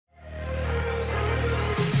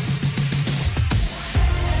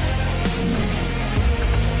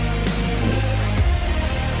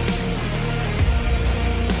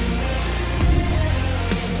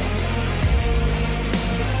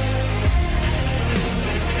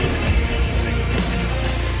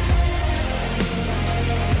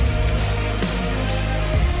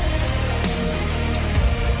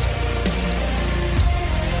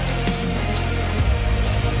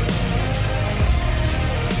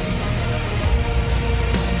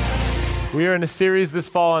We are in a series this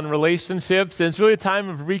fall on relationships, and it's really a time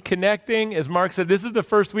of reconnecting. As Mark said, this is the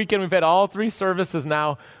first weekend we've had all three services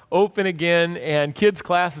now open again, and kids'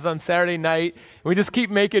 classes on Saturday night. We just keep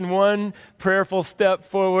making one prayerful step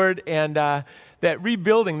forward, and that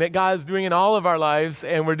rebuilding that God is doing in all of our lives,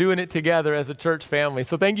 and we're doing it together as a church family.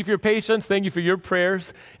 So thank you for your patience. Thank you for your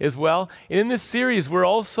prayers as well. And in this series, we're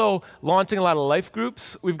also launching a lot of life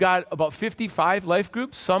groups. We've got about 55 life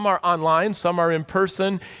groups. Some are online, some are in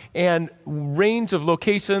person, and range of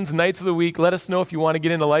locations, nights of the week. Let us know if you want to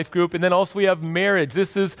get in a life group. And then also we have marriage.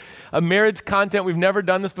 This is a marriage content. We've never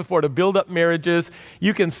done this before to build up marriages.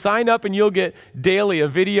 You can sign up and you'll get daily a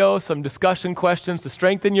video, some discussion questions to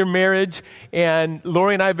strengthen your marriage. And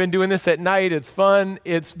Lori and I have been doing this at night. It's fun.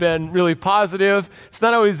 It's been really positive. It's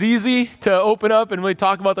not always easy to open up and really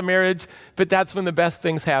talk about the marriage, but that's when the best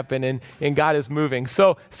things happen and God is moving.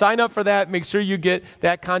 So sign up for that. Make sure you get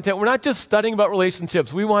that content. We're not just studying about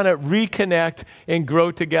relationships. We want to reconnect and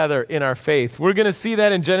grow together in our faith. We're going to see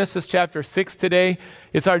that in Genesis chapter 6 today.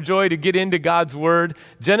 It's our joy to get into God's Word.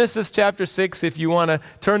 Genesis chapter 6, if you want to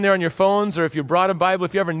turn there on your phones, or if you brought a Bible,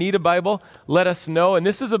 if you ever need a Bible, let us know. And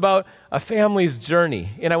this is about a family's journey.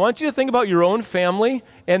 And I want you to think about your own family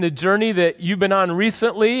and the journey that you've been on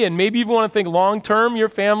recently, and maybe you want to think long-term, your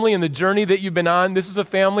family and the journey that you've been on. This is a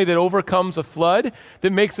family that overcomes a flood,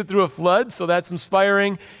 that makes it through a flood, so that's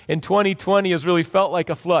inspiring. And 2020 has really felt like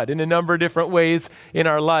a flood in a number of different ways in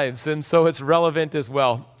our lives, and so it's relevant as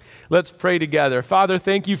well. Let's pray together. Father,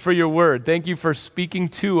 thank you for your word. Thank you for speaking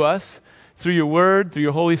to us through your word, through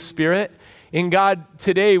your Holy Spirit. And God,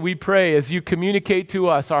 today we pray as you communicate to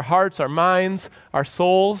us, our hearts, our minds, our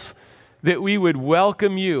souls, that we would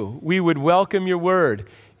welcome you. We would welcome your word.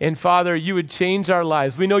 And Father, you would change our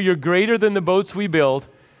lives. We know you're greater than the boats we build.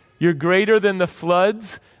 You're greater than the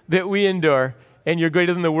floods that we endure. And you're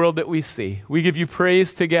greater than the world that we see. We give you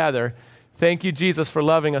praise together. Thank you, Jesus, for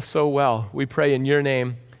loving us so well. We pray in your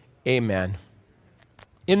name. Amen.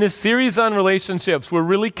 In this series on relationships, we're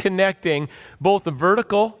really connecting both the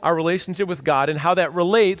vertical, our relationship with God, and how that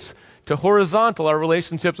relates to horizontal, our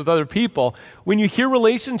relationships with other people. When you hear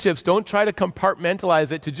relationships, don't try to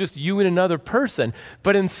compartmentalize it to just you and another person,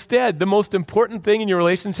 but instead, the most important thing in your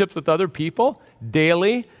relationships with other people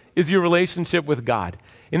daily is your relationship with God.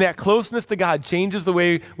 And that closeness to God changes the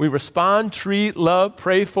way we respond, treat, love,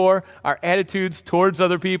 pray for, our attitudes towards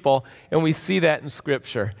other people, and we see that in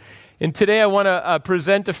Scripture. And today I want to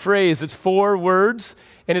present a phrase. It's 4 words,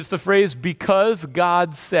 and it's the phrase, because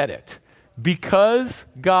God said it. Because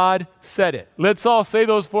God said it. Let's all say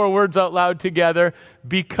those 4 words out loud together.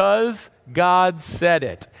 Because God said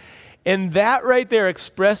it. And that right there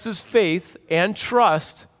expresses faith and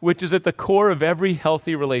trust, which is at the core of every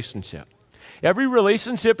healthy relationship. Every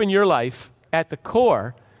relationship in your life, at the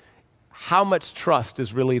core, how much trust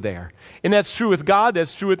is really there. And that's true with God,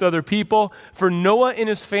 that's true with other people. For Noah and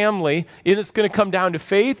his family, it's going to come down to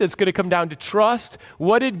faith, it's going to come down to trust.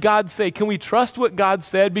 What did God say? Can we trust what God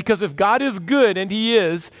said? Because if God is good, and he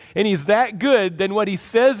is, and he's that good, then what he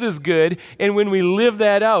says is good, and when we live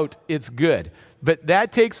that out, it's good. But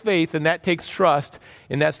that takes faith and that takes trust,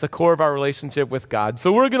 and that's the core of our relationship with God.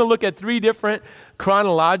 So we're going to look at 3 different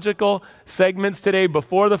chronological segments today: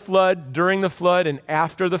 before the flood, during the flood, and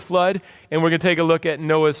after the flood. And we're going to take a look at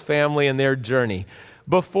Noah's family and their journey.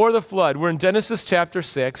 Before the flood, we're in Genesis chapter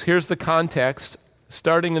 6. Here's the context,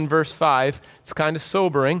 starting in verse 5. It's kind of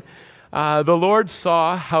sobering. The Lord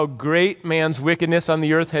saw how great man's wickedness on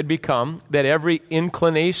the earth had become, that every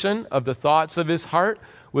inclination of the thoughts of his heart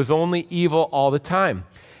was only evil all the time.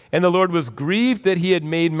 And the Lord was grieved that he had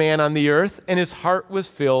made man on the earth, and his heart was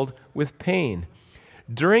filled with pain.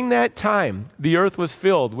 During that time, the earth was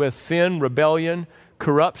filled with sin, rebellion,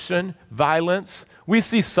 corruption, violence. We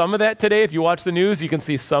see some of that today. If you watch the news, you can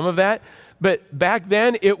see some of that. But back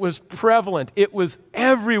then, it was prevalent. It was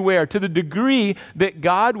everywhere, to the degree that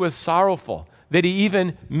God was sorrowful, that he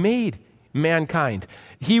even made mankind.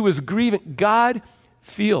 He was grieving. God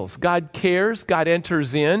feels, God cares, God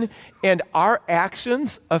enters in, and our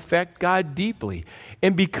actions affect God deeply.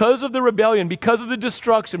 And because of the rebellion, because of the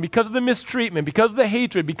destruction, because of the mistreatment, because of the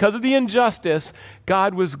hatred, because of the injustice,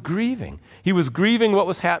 God was grieving. He was grieving what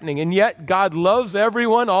was happening. And yet God loves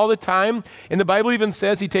everyone all the time. And the Bible even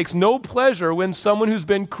says he takes no pleasure when someone who's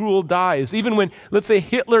been cruel dies. Even when, let's say,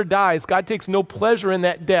 Hitler dies, God takes no pleasure in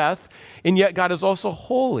that death. And yet God is also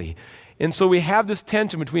holy. And so we have this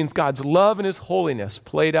tension between God's love and his holiness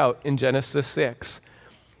played out in Genesis 6.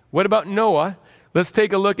 What about Noah? Let's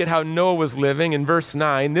take a look at how Noah was living in verse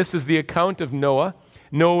 9. This is the account of Noah.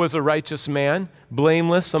 Noah was a righteous man,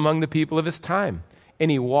 blameless among the people of his time,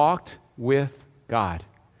 and he walked with God.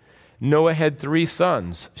 Noah had 3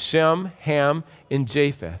 sons, Shem, Ham, and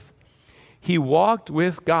Japheth. He walked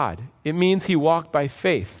with God. It means he walked by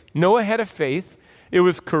faith. Noah had a faith. It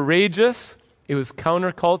was courageous. It was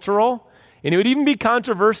countercultural. And it would even be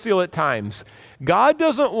controversial at times. God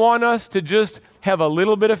doesn't want us to just have a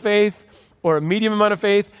little bit of faith or a medium amount of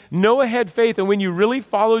faith. Noah had faith, and when you really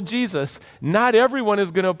follow Jesus, not everyone is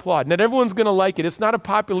going to applaud. Not everyone's going to like it. It's not a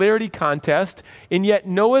popularity contest, and yet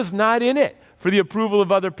Noah's not in it for the approval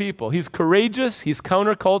of other people. He's courageous, he's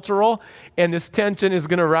countercultural, and this tension is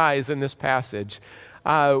going to rise in this passage.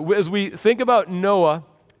 As we think about Noah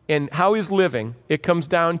and how he's living, it comes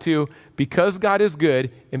down to because God is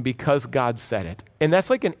good and because God said it. And that's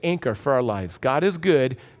like an anchor for our lives. God is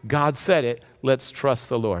good, God said it, let's trust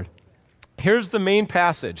the Lord. Here's the main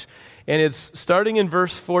passage, and it's starting in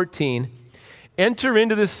verse 14. Enter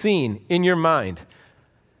into the scene in your mind.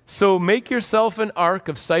 So make yourself an ark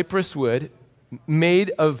of cypress wood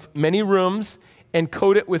made of many rooms and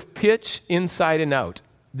coat it with pitch inside and out.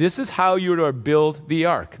 This is how you are to build the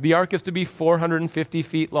ark. The ark is to be 450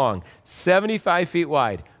 feet long, 75 feet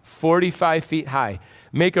wide, 45 feet high.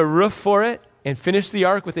 Make a roof for it and finish the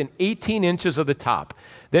ark within 18 inches of the top.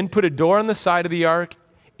 Then put a door on the side of the ark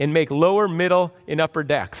and make lower, middle, and upper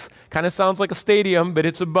decks. Kind of sounds like a stadium, but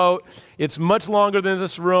it's much longer than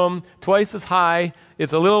this room, twice as high.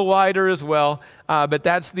 It's a little wider as well, but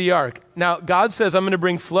that's the ark. Now, God says, I'm going to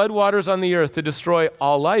bring flood waters on the earth to destroy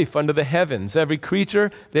all life under the heavens, every creature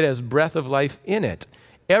that has breath of life in it.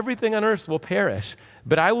 Everything on earth will perish,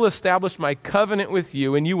 but I will establish my covenant with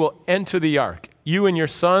you, and you will enter the ark, you and your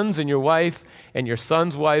sons and your wife and your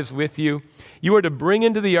sons' wives with you. You are to bring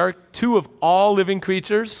into the ark 2 of all living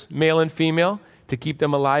creatures, male and female, to keep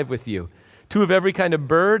them alive with you. 2 of every kind of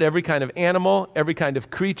bird, every kind of animal, every kind of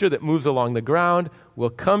creature that moves along the ground will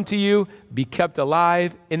come to you, be kept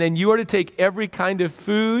alive, and then you are to take every kind of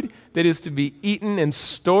food that is to be eaten and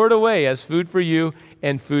stored away as food for you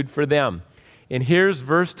and food for them. And here's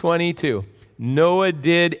verse 22. Noah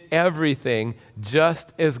did everything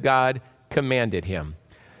just as God commanded him.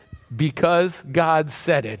 Because God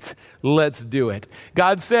said it, let's do it.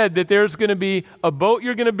 God said that there's going to be a boat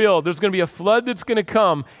you're going to build, there's going to be a flood that's going to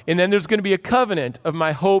come, and then there's going to be a covenant of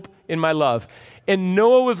my hope and my love. And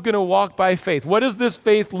Noah was going to walk by faith. What does this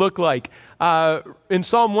faith look like? In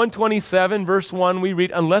Psalm 127, verse 1, we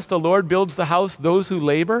read, unless the Lord builds the house, those who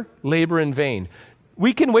labor, labor in vain.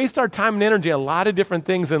 We can waste our time and energy on a lot of different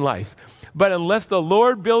things in life. But unless the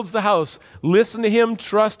Lord builds the house, listen to him,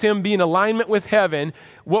 trust him, be in alignment with heaven,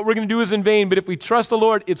 what we're going to do is in vain. But if we trust the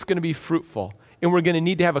Lord, it's going to be fruitful. And we're going to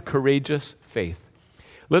need to have a courageous faith.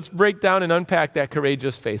 Let's break down and unpack that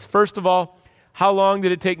courageous faith. First of all, how long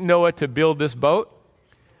did it take Noah to build this boat?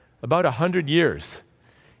 About 100 years.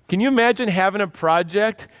 Can you imagine having a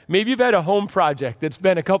project? Maybe you've had a home project that's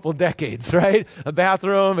been a couple decades, right? A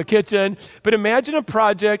bathroom, a kitchen. But imagine a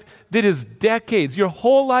project that is decades. Your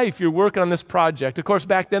whole life you're working on this project. Of course,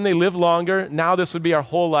 back then they lived longer. Now this would be our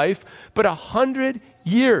whole life. But 100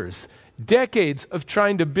 years, decades of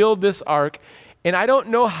trying to build this ark. And I don't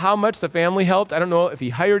know how much the family helped. I don't know if he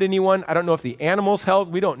hired anyone. I don't know if the animals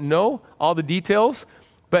helped. We don't know all the details.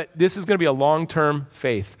 But this is going to be a long-term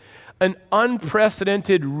faith. An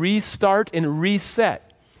unprecedented restart and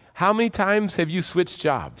reset. How many times have you switched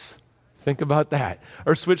jobs? Think about that.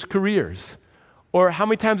 Or switched careers. Or how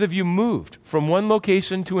many times have you moved from one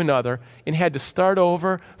location to another and had to start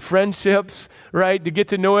over, friendships, right? To get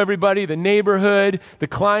to know everybody, the neighborhood, the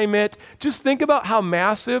climate. Just think about how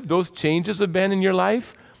massive those changes have been in your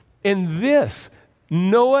life. And this,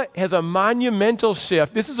 Noah has a monumental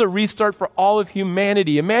shift. This is a restart for all of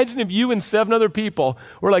humanity. Imagine if you and 7 other people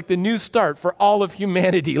were like the new start for all of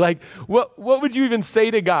humanity. Like, what would you even say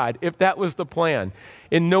to God if that was the plan?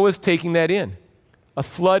 And Noah's taking that in. A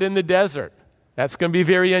flood in the desert. That's going to be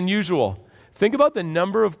very unusual. Think about the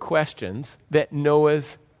number of questions that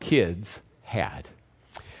Noah's kids had.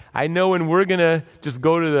 I know when we're going to just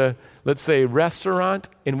go to the, let's say, restaurant,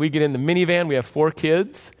 and we get in the minivan, we have 4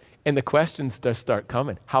 kids, and the questions start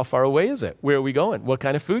coming. How far away is it? Where are we going? What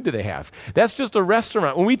kind of food do they have? That's just a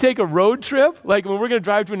restaurant. When we take a road trip, like when we're going to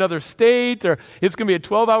drive to another state or it's going to be a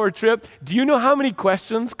 12-hour trip, do you know how many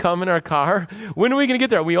questions come in our car? When are we going to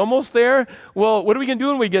get there? Are we almost there? Well, what are we going to do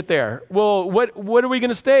when we get there? Well, what are we going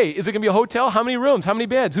to stay? Is it going to be a hotel? How many rooms? How many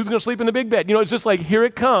beds? Who's going to sleep in the big bed? You know, it's just like, here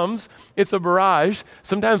it comes. It's a barrage.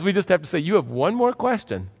 Sometimes we just have to say, you have one more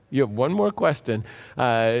question. You have one more question,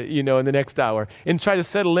 in the next hour, and try to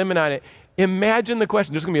set a limit on it. Imagine the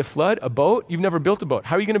question. There's going to be a flood, a boat. You've never built a boat.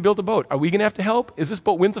 How are you going to build a boat? Are we going to have to help? Is this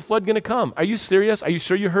boat, when's the flood going to come? Are you serious? Are you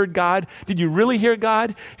sure you heard God? Did you really hear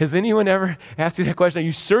God? Has anyone ever asked you that question? Are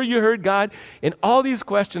you sure you heard God? And all these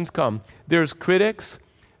questions come. There's critics.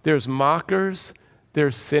 There's mockers.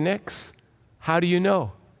 There's cynics. How do you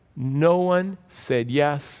know? No one said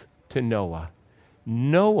yes to Noah.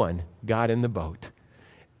 No one got in the boat.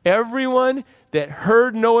 Everyone that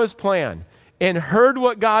heard Noah's plan and heard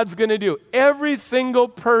what God's going to do, every single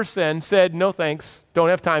person said, no thanks, don't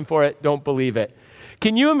have time for it, don't believe it.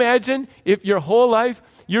 Can you imagine if your whole life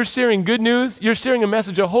you're sharing good news, you're sharing a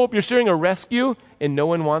message of hope, you're sharing a rescue, and no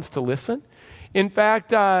one wants to listen? In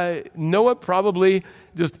fact, Noah probably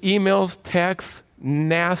just emails, texts,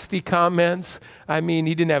 nasty comments. I mean,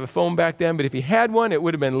 he didn't have a phone back then, but if he had one, it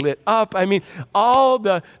would have been lit up. I mean, all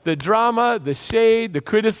the drama, the shade, the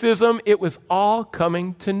criticism, it was all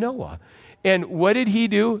coming to Noah. And what did he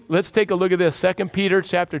do? Let's take a look at this. 2 Peter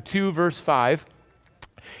chapter 2, verse 5.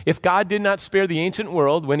 If God did not spare the ancient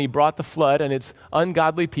world when he brought the flood and its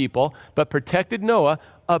ungodly people, but protected Noah,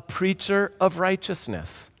 a preacher of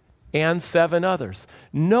righteousness, and 7 others.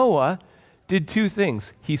 Noah did 2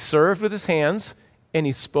 things. He served with his hands and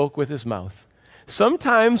he spoke with his mouth.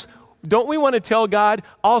 Sometimes, don't we want to tell God,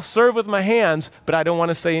 I'll serve with my hands, but I don't want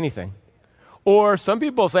to say anything? Or some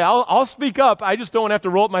people say, I'll speak up, I just don't have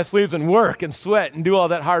to roll up my sleeves and work and sweat and do all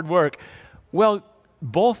that hard work. Well,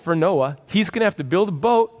 both for Noah, he's going to have to build a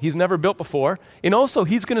boat he's never built before, and also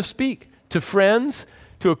he's going to speak to friends,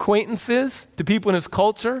 to acquaintances, to people in his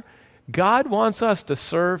culture. God wants us to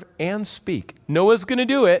serve and speak. Noah's going to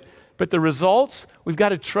do it, but the results, we've got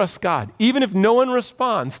to trust God. Even if no one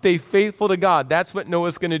responds, stay faithful to God. That's what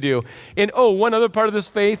Noah's going to do. And one other part of this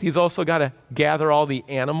faith, he's also got to gather all the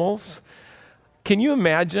animals. Can you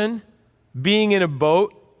imagine being in a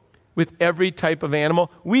boat with every type of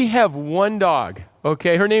animal? We have one dog,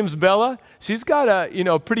 okay? Her name's Bella. She's got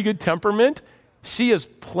a, pretty good temperament. She is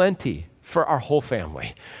plenty for our whole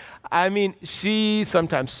family. I mean, she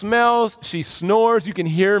sometimes smells, she snores, you can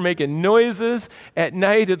hear her making noises. At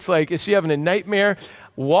night, it's like, is she having a nightmare?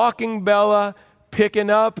 Walking Bella, picking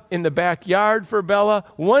up in the backyard for Bella.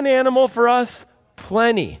 One animal for us,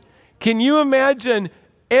 plenty. Can you imagine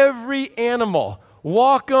every animal,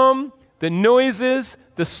 walk them, the noises,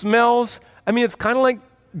 the smells? I mean, it's kind of like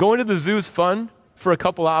going to the zoo's fun for a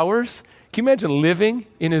couple hours. Can you imagine living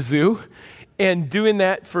in a zoo and doing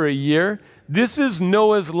that for a year? This is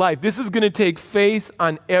Noah's life. This is going to take faith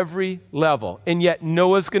on every level. And yet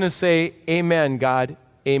Noah's going to say, amen, God,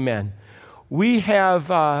 amen. We have,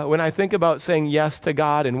 when I think about saying yes to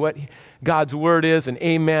God and what God's word is and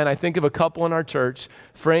amen, I think of a couple in our church,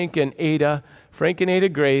 Frank and Ada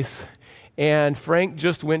Grace, and Frank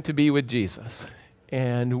just went to be with Jesus,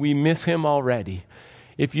 and we miss him already.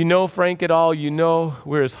 If you know Frank at all, you know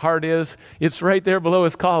where his heart is. It's right there below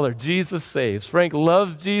his collar, Jesus Saves. Frank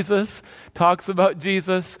loves Jesus, talks about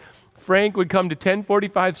Jesus. Frank would come to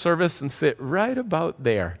 10:45 service and sit right about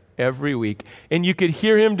there every week, and you could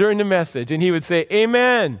hear him during the message, and he would say,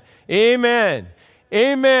 amen, amen.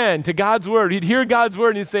 Amen to God's word. He'd hear God's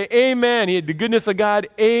word and he'd say, amen. He had the goodness of God.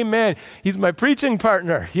 Amen. He's my preaching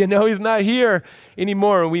partner. He's not here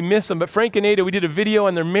anymore and we miss him. But Frank and Ada, we did a video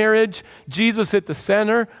on their marriage. Jesus at the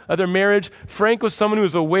center of their marriage. Frank was someone who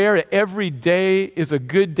was aware that every day is a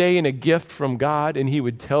good day and a gift from God, and he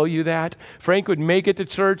would tell you that. Frank would make it to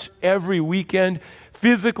church every weekend.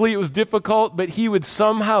 Physically, it was difficult, but he would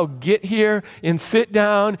somehow get here and sit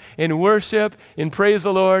down and worship and praise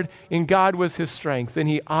the Lord, and God was his strength, and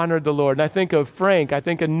he honored the Lord. And I think of Frank, I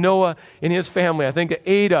think of Noah and his family, I think of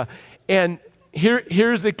Ada, and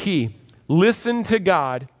here's the key. Listen to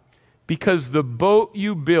God, because the boat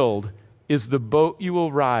you build is the boat you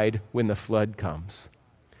will ride when the flood comes.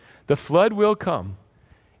 The flood will come,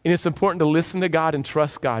 and it's important to listen to God and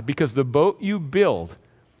trust God, because the boat you build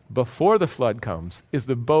before the flood comes is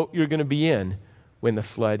the boat you're going to be in when the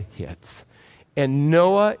flood hits. And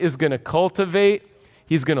Noah is going to cultivate,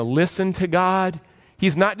 he's going to listen to God.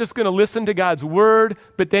 He's not just going to listen to God's word,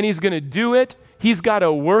 but then he's going to do it. He's got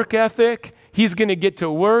a work ethic. He's going to get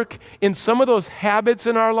to work. And some of those habits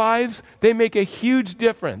in our lives, they make a huge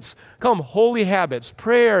difference. Call them holy habits,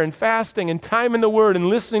 prayer and fasting and time in the Word and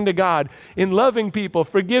listening to God, in loving people,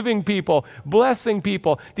 forgiving people, blessing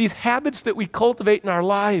people. These habits that we cultivate in our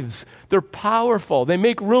lives, they're powerful. They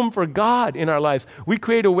make room for God in our lives. We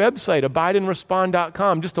create a website,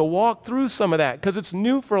 abideandrespond.com, just to walk through some of that because it's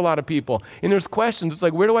new for a lot of people. And there's questions. It's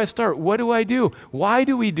like, where do I start? What do I do? Why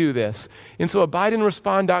do we do this? And so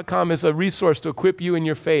abideandrespond.com is a resource to equip you in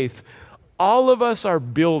your faith. All of us are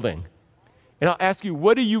building. And I'll ask you,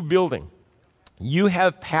 what are you building? You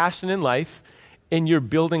have passion in life, and you're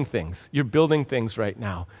building things. You're building things right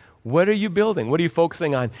now. What are you building? What are you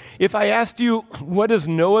focusing on? If I asked you, what does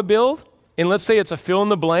Noah build? And let's say it's a fill in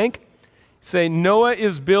the blank. Say, Noah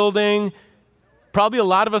is building, probably a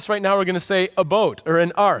lot of us right now are going to say a boat or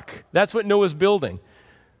an ark. That's what Noah's building.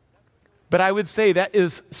 But I would say that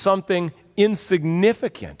is something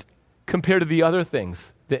insignificant compared to the other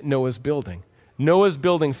things that Noah's building. Noah's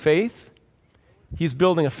building faith. He's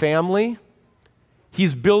building a family.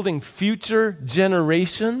 He's building future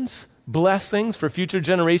generations, blessings for future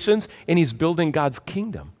generations, and he's building God's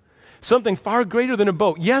kingdom. Something far greater than a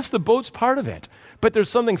boat. Yes, the boat's part of it, but there's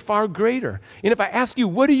something far greater. And if I ask you,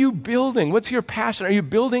 what are you building? What's your passion? Are you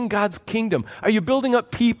building God's kingdom? Are you building up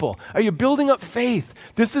people? Are you building up faith?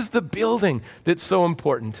 This is the building that's so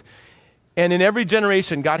important. And in every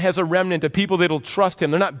generation, God has a remnant of people that'll trust him.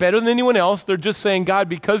 They're not better than anyone else. They're just saying, God,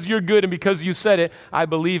 because you're good and because you said it, I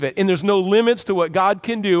believe it. And there's no limits to what God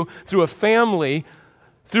can do through a family,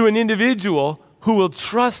 through an individual who will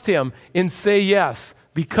trust him and say yes.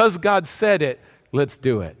 Because God said it, let's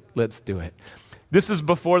do it. Let's do it. This is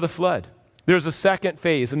before the flood. There's a second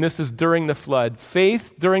phase, and this is during the flood.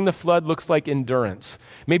 Faith during the flood looks like endurance.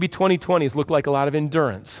 Maybe 2020s look like a lot of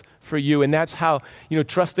endurance for you, and that's how,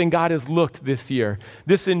 trusting God has looked this year.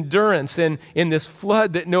 This endurance in this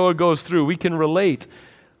flood that Noah goes through, we can relate.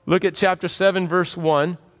 Look at chapter 7, verse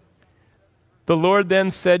 1. The Lord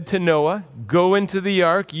then said to Noah, go into the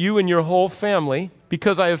ark, you and your whole family,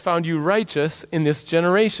 because I have found you righteous in this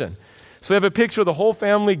generation. So we have a picture of the whole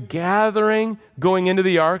family gathering, going into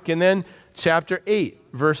the ark. And then chapter 8,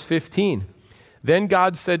 verse 15. Then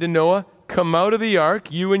God said to Noah, come out of the ark,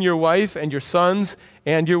 you and your wife and your sons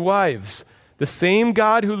and your wives. The same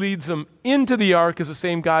God who leads them into the ark is the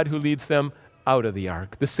same God who leads them out of the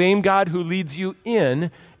ark. The same God who leads you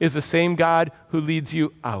in is the same God who leads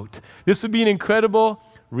you out. This would be an incredible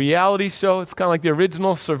reality show. It's kind of like the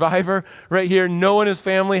original Survivor right here. Noah and his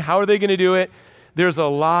family, how are they going to do it? There's a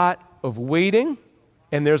lot of waiting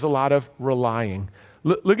and there's a lot of relying.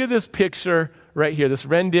 Look at this picture right here, this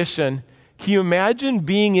rendition. Can you imagine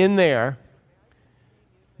being in there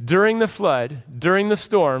during the flood, during the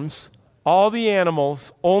storms, all the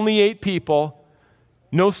animals, only 8 people,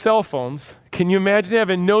 no cell phones? Can you imagine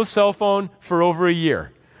having no cell phone for over a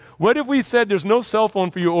year? What if we said there's no cell phone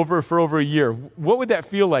for you for over a year? What would that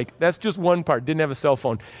feel like? That's just one part, didn't have a cell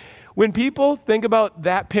phone. When people think about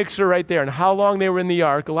that picture right there and how long they were in the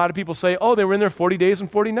ark, a lot of people say, oh, they were in there 40 days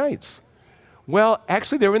and 40 nights. Well,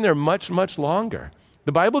 actually, they were in there much, much longer.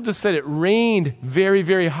 The Bible just said it rained very,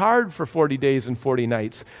 very hard for 40 days and 40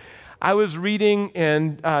 nights. I was reading,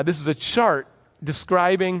 and this is a chart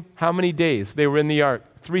describing how many days they were in the ark.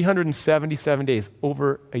 377 days,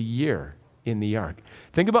 over a year in the ark.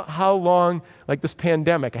 Think about how long, like this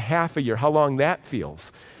pandemic, a half a year, how long that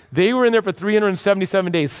feels. They were in there for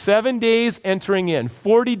 377 days, 7 days entering in,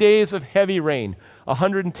 40 days of heavy rain,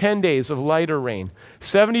 110 days of lighter rain,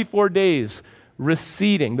 74 days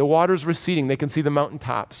receding, the water's receding, they can see the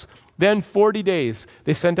mountaintops. Then 40 days,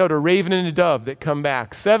 they sent out a raven and a dove that come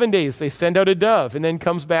back. 7 days, they send out a dove and then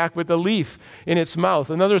comes back with a leaf in its mouth.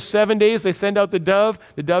 Another 7 days, they send out the dove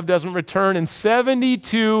doesn't return, and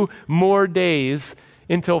 72 more days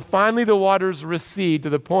until finally the waters recede to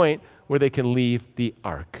the point where they can leave the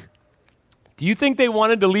ark. Do you think they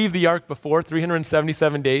wanted to leave the ark before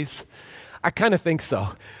 377 days? I kind of think so.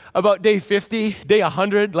 About day 50, day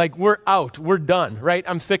 100, like we're out, we're done, right?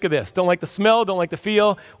 I'm sick of this. Don't like the smell, don't like the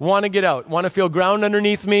feel, want to get out, want to feel ground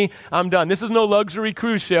underneath me, I'm done. This is no luxury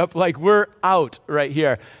cruise ship, like we're out right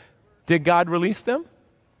here. Did God release them?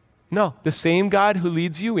 No. The same God who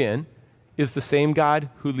leads you in is the same God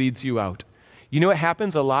who leads you out. You know what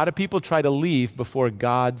happens? A lot of people try to leave before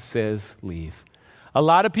God says leave. A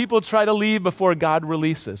lot of people try to leave before God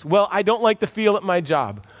releases. Well, I don't like the feel at my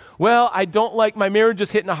job. Well, I don't like my marriage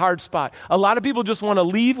is hitting a hard spot. A lot of people just want to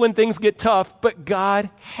leave when things get tough, but God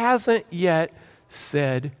hasn't yet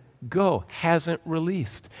said go, hasn't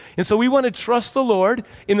released. And so we want to trust the Lord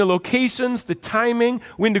in the locations, the timing,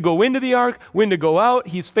 when to go into the ark, when to go out.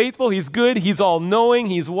 He's faithful, He's good, He's all-knowing,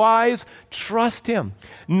 He's wise. Trust Him.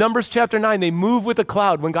 Numbers chapter 9, they move with a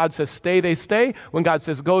cloud. When God says stay, they stay. When God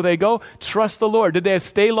says go, they go. Trust the Lord. Did they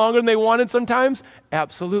stay longer than they wanted sometimes?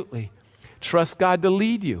 Absolutely. Trust God to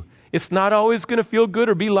lead you. It's not always going to feel good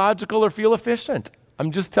or be logical or feel efficient.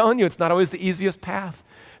 I'm just telling you, it's not always the easiest path.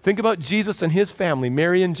 Think about Jesus and his family,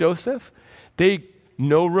 Mary and Joseph. They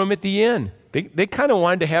no room at the inn. They kind of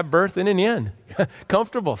wanted to have birth in an inn.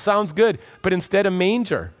 Comfortable, sounds good. But instead a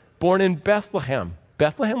manger, born in Bethlehem.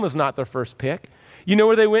 Bethlehem was not their first pick. You know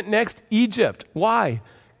where they went next? Egypt. Why?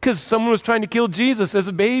 Because someone was trying to kill Jesus as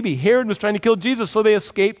a baby. Herod was trying to kill Jesus, so they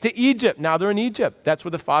escaped to Egypt. Now they're in Egypt. That's where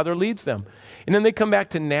the Father leads them. And then they come back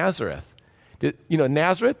to Nazareth.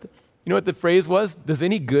 Nazareth, you know what the phrase was? Does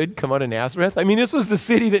any good come out of Nazareth? I mean, this was the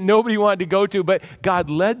city that nobody wanted to go to, but God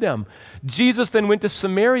led them. Jesus then went to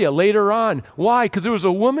Samaria later on. Why? Because there was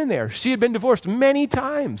a woman there. She had been divorced many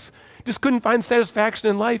times. Just couldn't find satisfaction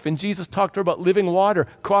in life. And Jesus talked to her about living water,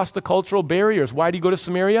 crossed the cultural barriers. Why did he go to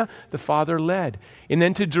Samaria? The Father led. And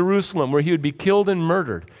then to Jerusalem, where he would be killed and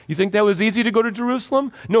murdered. You think that was easy to go to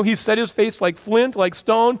Jerusalem? No, he set his face like flint, like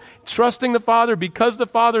stone, trusting the Father. Because the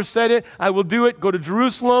Father said it, I will do it. Go to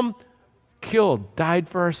Jerusalem. Killed, died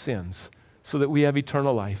for our sins, so that we have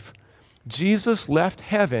eternal life. Jesus left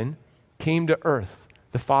heaven, came to earth,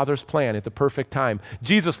 the Father's plan at the perfect time.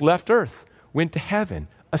 Jesus left earth, went to heaven,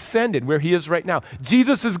 ascended where he is right now.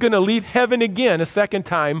 Jesus is going to leave heaven again a second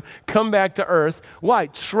time, come back to earth. Why?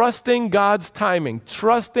 Trusting God's timing,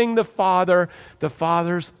 trusting the Father. The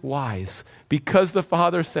Father's wise. Because the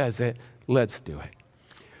Father says it, let's do it.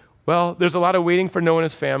 Well, there's a lot of waiting for Noah and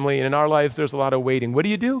his family, and in our lives there's a lot of waiting. What do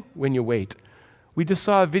you do when you wait? We just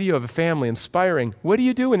saw a video of a family, inspiring. What do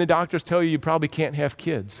you do when the doctors tell you probably can't have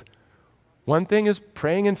kids? One thing is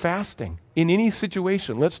praying and fasting. In any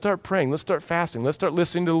situation, let's start praying, let's start fasting, let's start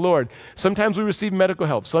listening to the Lord. Sometimes we receive medical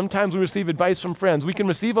help. Sometimes we receive advice from friends. We can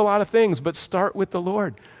receive a lot of things, but start with the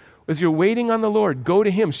Lord. As you're waiting on the Lord, go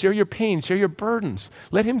to him, share your pain, share your burdens.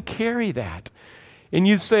 Let him carry that. And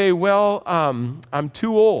you say, well, I'm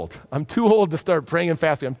too old. I'm too old to start praying and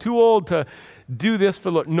fasting. I'm too old to do this for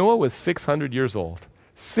the Lord. Noah was 600 years old.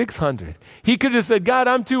 600. He could have said, God,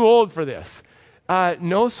 I'm too old for this.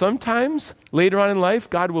 No, sometimes later on in life,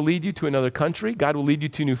 God will lead you to another country. God will lead you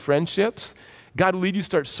to new friendships. God will lead you to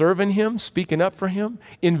start serving him, speaking up for him,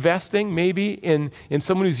 investing maybe in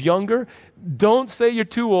someone who's younger. Don't say you're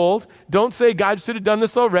too old. Don't say God should have done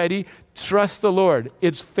this already. Trust the Lord.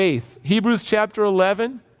 It's faith. Hebrews chapter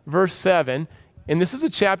 11, verse 7. And this is a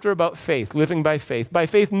chapter about faith, living by faith. By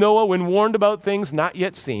faith, Noah, when warned about things not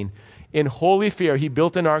yet seen, in holy fear, he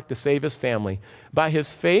built an ark to save his family. By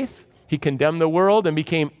his faith, he condemned the world and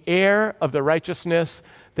became heir of the righteousness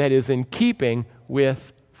that is in keeping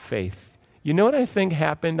with faith. You know what I think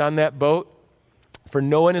happened on that boat for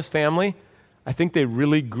Noah and his family? I think they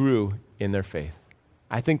really grew in their faith.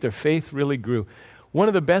 I think their faith really grew. One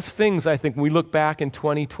of the best things, I think, when we look back in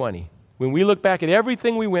 2020, when we look back at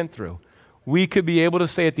everything we went through, we could be able to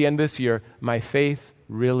say at the end of this year, my faith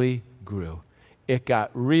really grew. It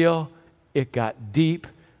got real. It got deep.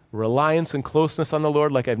 Reliance and closeness on the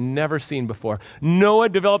Lord like I've never seen before. Noah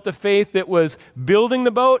developed a faith that was building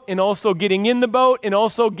the boat and also getting in the boat and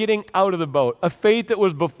also getting out of the boat. A faith that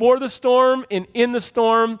was before the storm and in the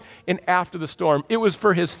storm and after the storm. It was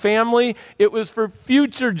for his family. It was for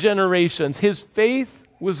future generations. His faith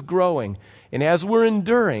was growing. And as we're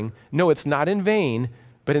enduring, no, it's not in vain,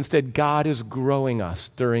 but instead God is growing us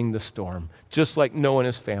during the storm, just like Noah and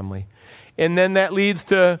his family. And then that leads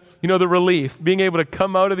to, the relief, being able to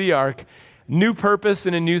come out of the ark, new purpose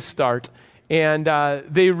and a new start. And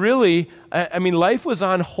they really, life was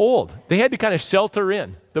on hold. They had to kind of shelter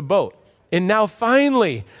in the boat. And now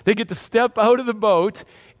finally, they get to step out of the boat,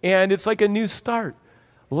 and it's like a new start.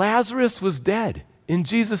 Lazarus was dead. And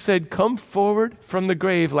Jesus said, come forward from the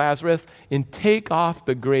grave, Lazarus, and take off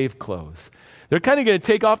the grave clothes. They're kind of going to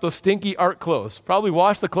take off those stinky ark clothes, probably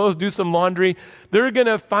wash the clothes, do some laundry. They're going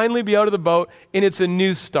to finally be out of the boat, and it's a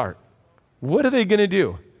new start. What are they going to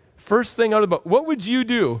do? First thing out of the boat. What would you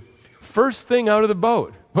do first thing out of the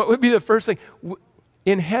boat? What would be the first thing?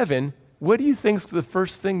 In heaven, what do you think is the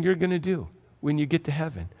first thing you're going to do when you get to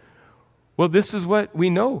heaven? Well, this is what we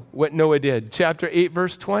know what Noah did. Chapter 8,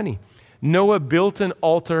 verse 20. Noah built an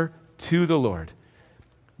altar to the Lord.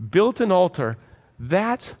 Built an altar.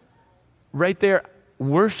 That's right there,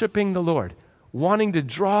 worshiping the Lord, wanting to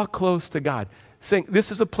draw close to God, saying, this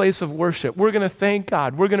is a place of worship. We're going to thank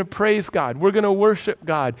God. We're going to praise God. We're going to worship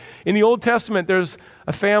God. In the Old Testament, there's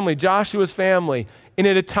a family, Joshua's family, and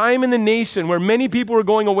at a time in the nation where many people were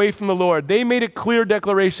going away from the Lord, they made a clear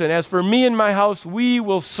declaration, as for me and my house, we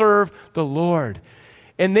will serve the Lord.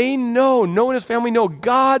 And they know, Noah and his family know,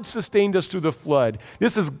 God sustained us through the flood.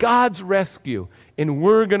 This is God's rescue, and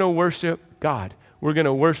we're going to worship God. We're going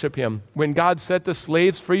to worship him. When God set the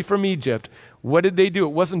slaves free from Egypt, what did they do?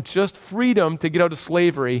 It wasn't just freedom to get out of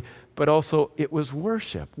slavery, but also it was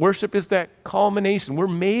worship. Worship is that culmination. We're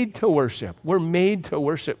made to worship. We're made to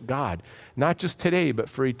worship God, not just today, but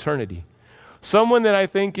for eternity. Someone that I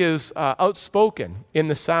think is outspoken in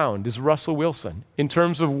the sound is Russell Wilson in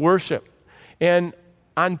terms of worship. And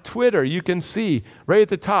On Twitter, you can see right at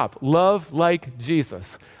the top, love like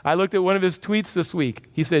Jesus. I looked at one of his tweets this week.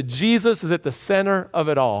 He said, Jesus is at the center of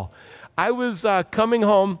it all. I was coming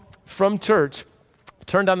home from church,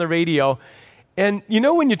 turned on the radio, and you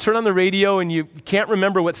know when you turn on the radio and you can't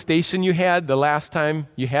remember what station you had the last time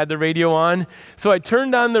you had the radio on? So I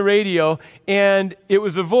turned on the radio, and it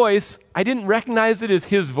was a voice. I didn't recognize it as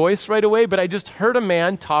his voice right away, but I just heard a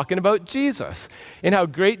man talking about Jesus and how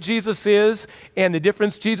great Jesus is and the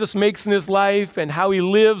difference Jesus makes in his life and how he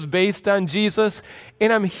lives based on Jesus.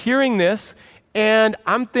 And I'm hearing this, and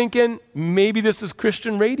I'm thinking, maybe this is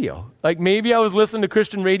Christian radio. Like maybe I was listening to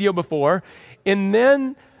Christian radio before, and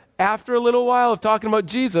then after a little while of talking about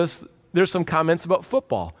Jesus, there's some comments about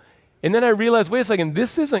football. And then I realized, wait a second,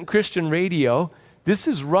 this isn't Christian radio. This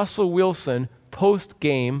is Russell Wilson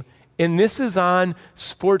post-game, and this is on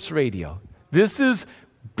sports radio. This is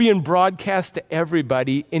being broadcast to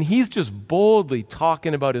everybody, and he's just boldly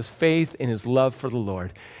talking about his faith and his love for the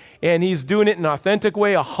Lord. And he's doing it in an authentic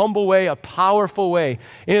way, a humble way, a powerful way.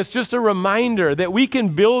 And it's just a reminder that we can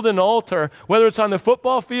build an altar, whether it's on the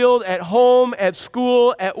football field, at home, at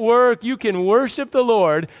school, at work. You can worship the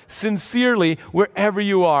Lord sincerely wherever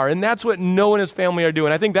you are. And that's what Noah and his family are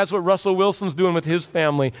doing. I think that's what Russell Wilson's doing with his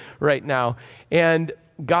family right now. And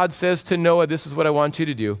God says to Noah, this is what I want you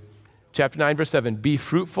to do. Chapter 9, verse 7, be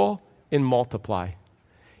fruitful and multiply.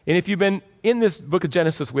 And if you've been in this book of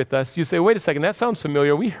Genesis with us, you say, wait a second, that sounds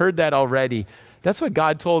familiar. We heard that already. That's what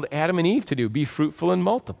God told Adam and Eve to do, be fruitful and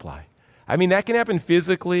multiply. I mean, that can happen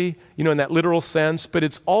physically, in that literal sense, but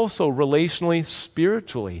it's also relationally,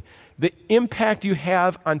 spiritually. The impact you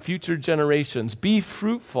have on future generations. Be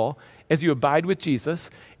fruitful as you abide with Jesus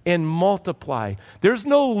and multiply. There's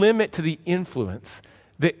no limit to the influence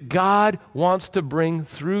that God wants to bring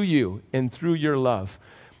through you and through your love.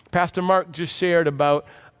 Pastor Mark just shared about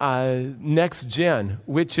Next Gen,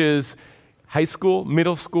 which is high school,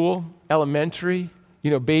 middle school, elementary,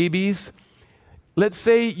 babies. Let's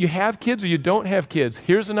say you have kids or you don't have kids.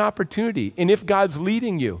 Here's an opportunity. And if God's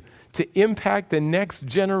leading you to impact the next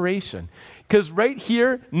generation. Because right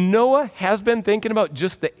here, Noah has been thinking about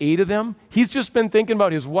just the 8 of them. He's just been thinking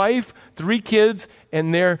about his wife, 3 kids,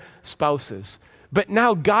 and their spouses. But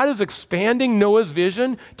now God is expanding Noah's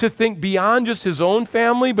vision to think beyond just his own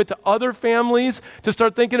family, but to other families, to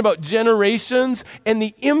start thinking about generations and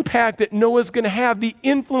the impact that Noah's going to have, the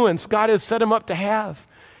influence God has set him up to have.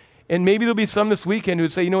 And maybe there'll be some this weekend who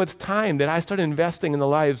would say, it's time that I start investing in the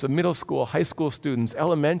lives of middle school, high school students,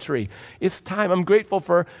 elementary. It's time. I'm grateful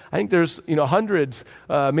for, I think there's, hundreds,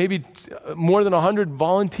 maybe more than 100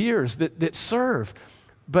 volunteers that serve.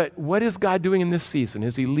 But what is God doing in this season?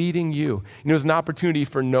 Is he leading you? There's an opportunity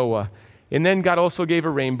for Noah. And then God also gave a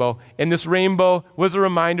rainbow. And this rainbow was a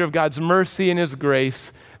reminder of God's mercy and his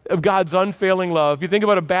grace, of God's unfailing love. If you think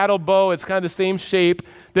about a battle bow, it's kind of the same shape,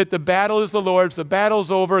 that the battle is the Lord's, the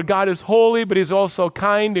battle's over. God is holy, but he's also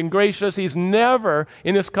kind and gracious. He's never,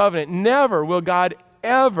 in this covenant, never will God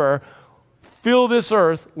ever fill this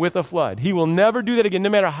earth with a flood. He will never do that again.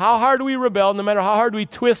 No matter how hard we rebel, no matter how hard we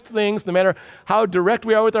twist things, no matter how direct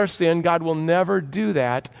we are with our sin, God will never do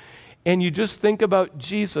that. And you just think about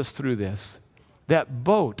Jesus through this. That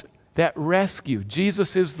boat, that rescue.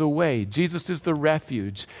 Jesus is the way. Jesus is the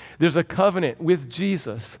refuge. There's a covenant with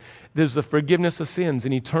Jesus. There's the forgiveness of sins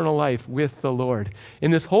and eternal life with the Lord.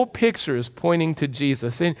 And this whole picture is pointing to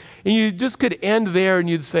Jesus. And you just could end there and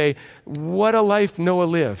you'd say, what a life Noah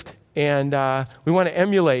lived. And we want to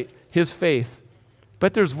emulate his faith.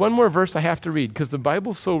 But there's one more verse I have to read because the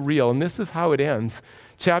Bible's so real, and this is how it ends.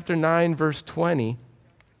 Chapter 9, verse 20,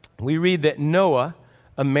 we read that Noah,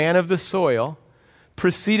 a man of the soil,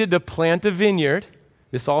 proceeded to plant a vineyard.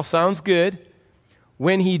 This all sounds good.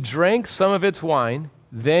 When he drank some of its wine,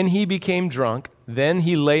 then he became drunk. Then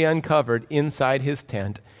he lay uncovered inside his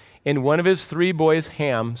tent. And one of his 3 boys,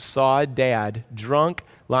 Ham, saw Dad drunk,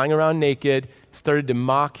 lying around naked, started to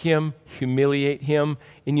mock him, humiliate him.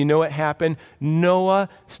 And you know what happened? Noah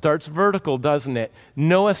starts vertical, doesn't it?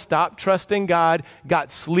 Noah stopped trusting God,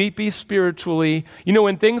 got sleepy spiritually.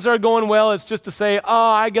 When things are going well, it's just to say,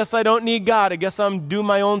 I guess I don't need God. I guess I'm doing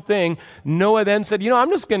my own thing. Noah then said,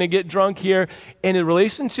 I'm just going to get drunk here. And in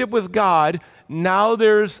relationship with God, now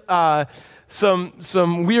there's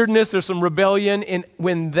some weirdness, there's some rebellion. And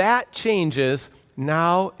when that changes,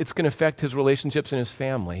 now it's going to affect his relationships in his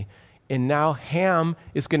family. And now Ham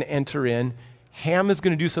is going to enter in. Ham is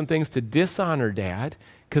going to do some things to dishonor Dad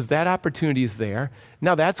because that opportunity is there.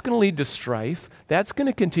 Now that's going to lead to strife. That's going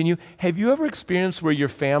to continue. Have you ever experienced where your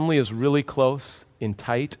family is really close and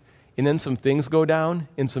tight and then some things go down,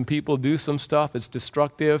 and some people do some stuff that's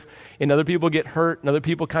destructive, and other people get hurt, and other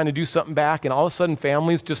people kind of do something back, and all of a sudden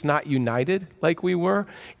families just not united like we were.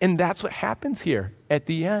 And that's what happens here at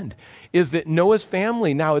the end, is that Noah's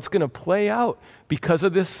family, now it's going to play out because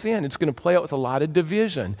of this sin. It's going to play out with a lot of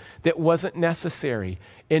division that wasn't necessary.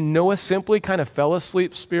 And Noah simply kind of fell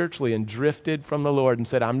asleep spiritually and drifted from the Lord and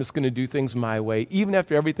said, I'm just going to do things my way, even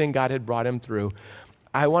after everything God had brought him through.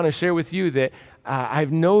 I want to share with you that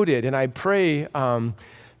I've noted, and I pray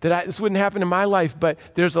that this wouldn't happen in my life, but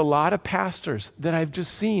there's a lot of pastors that I've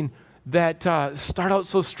just seen that start out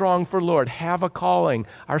so strong for Lord, have a calling,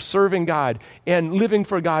 are serving God and living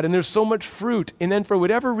for God, and there's so much fruit. And then for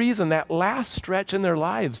whatever reason, that last stretch in their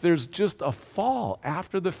lives, there's just a fall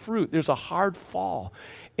after the fruit. There's a hard fall.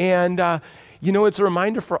 And, it's a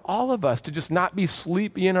reminder for all of us to just not be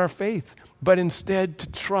sleepy in our faith, but instead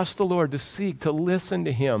to trust the Lord, to seek, to listen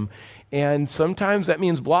to Him. And sometimes that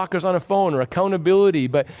means blockers on a phone or accountability,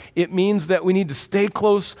 but it means that we need to stay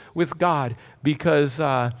close with God because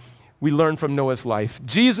we learn from Noah's life.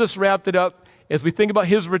 Jesus wrapped it up as we think about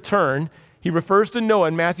His return. He refers to Noah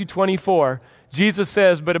in Matthew 24. Jesus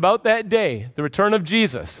says, but about that day, the return of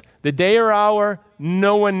Jesus, the day or hour,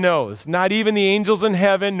 no one knows, not even the angels in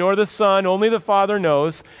heaven, nor the Son, only the Father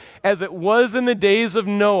knows. As it was in the days of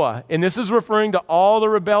Noah, and this is referring to all the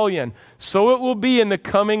rebellion, so it will be in the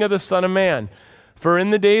coming of the Son of Man. For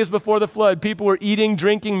in the days before the flood, people were eating,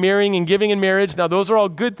 drinking, marrying, and giving in marriage. Now, those are all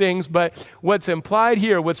good things, but what's implied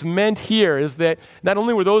here, what's meant here is that not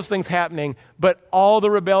only were those things happening, but all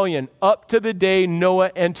the rebellion up to the day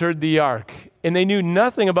Noah entered the ark. And they knew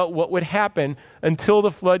nothing about what would happen until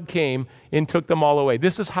the flood came and took them all away.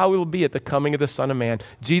 This is how it will be at the coming of the Son of Man.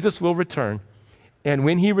 Jesus will return. And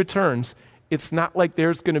when He returns, it's not like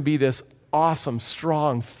there's going to be this awesome,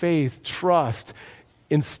 strong faith, trust.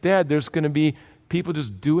 Instead, there's going to be people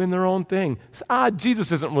just doing their own thing.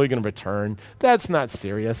 Jesus isn't really going to return. That's not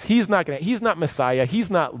serious. He's not Messiah.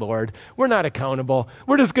 He's not Lord. We're not accountable.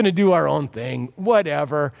 We're just going to do our own thing,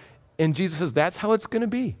 whatever. And Jesus says that's how it's going to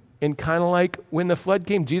be. And kind of like when the flood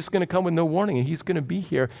came, Jesus is going to come with no warning, and He's going to be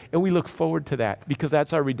here. And we look forward to that because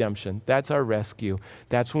that's our redemption. That's our rescue.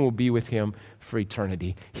 That's when we'll be with Him for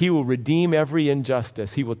eternity. He will redeem every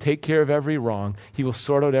injustice. He will take care of every wrong. He will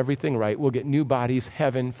sort out everything right. We'll get new bodies,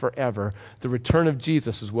 heaven forever. The return of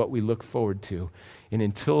Jesus is what we look forward to. And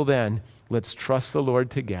until then, let's trust the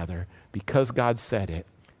Lord together. Because God said it,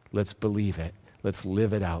 let's believe it. Let's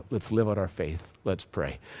live it out. Let's live out our faith. Let's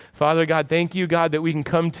pray. Father God, thank You, God, that we can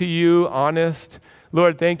come to You honest.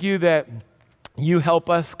 Lord, thank You that You help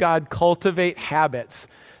us, God, cultivate habits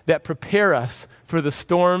that prepare us for the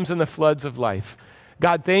storms and the floods of life.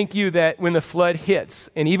 God, thank You that when the flood hits,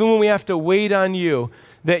 and even when we have to wait on You,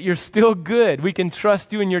 that You're still good. We can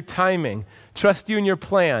trust You in Your timing, trust You in Your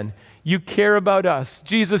plan. You care about us.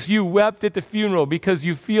 Jesus, You wept at the funeral because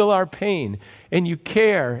You feel our pain, and You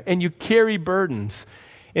care, and You carry burdens.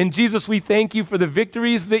 And Jesus, we thank You for the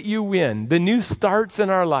victories that You win, the new starts in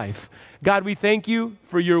our life. God, we thank You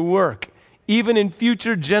for Your work, even in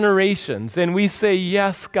future generations. And we say,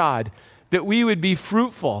 yes, God, that we would be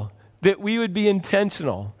fruitful, that we would be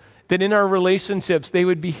intentional, that in our relationships they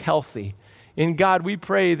would be healthy. And God, we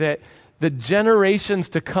pray that the generations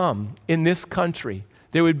to come in this country,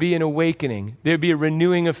 there would be an awakening. There would be a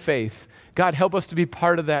renewing of faith. God, help us to be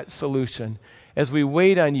part of that solution. As we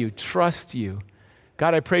wait on You, trust You.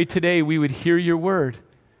 God, I pray today we would hear Your word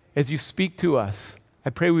as You speak to us. I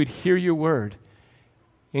pray we would hear Your word.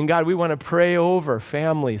 And God, we want to pray over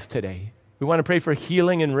families today. We want to pray for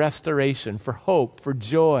healing and restoration, for hope, for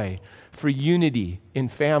joy, for unity in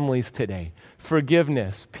families today,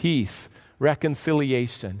 forgiveness, peace,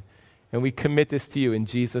 reconciliation. And we commit this to You in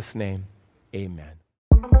Jesus' name. Amen.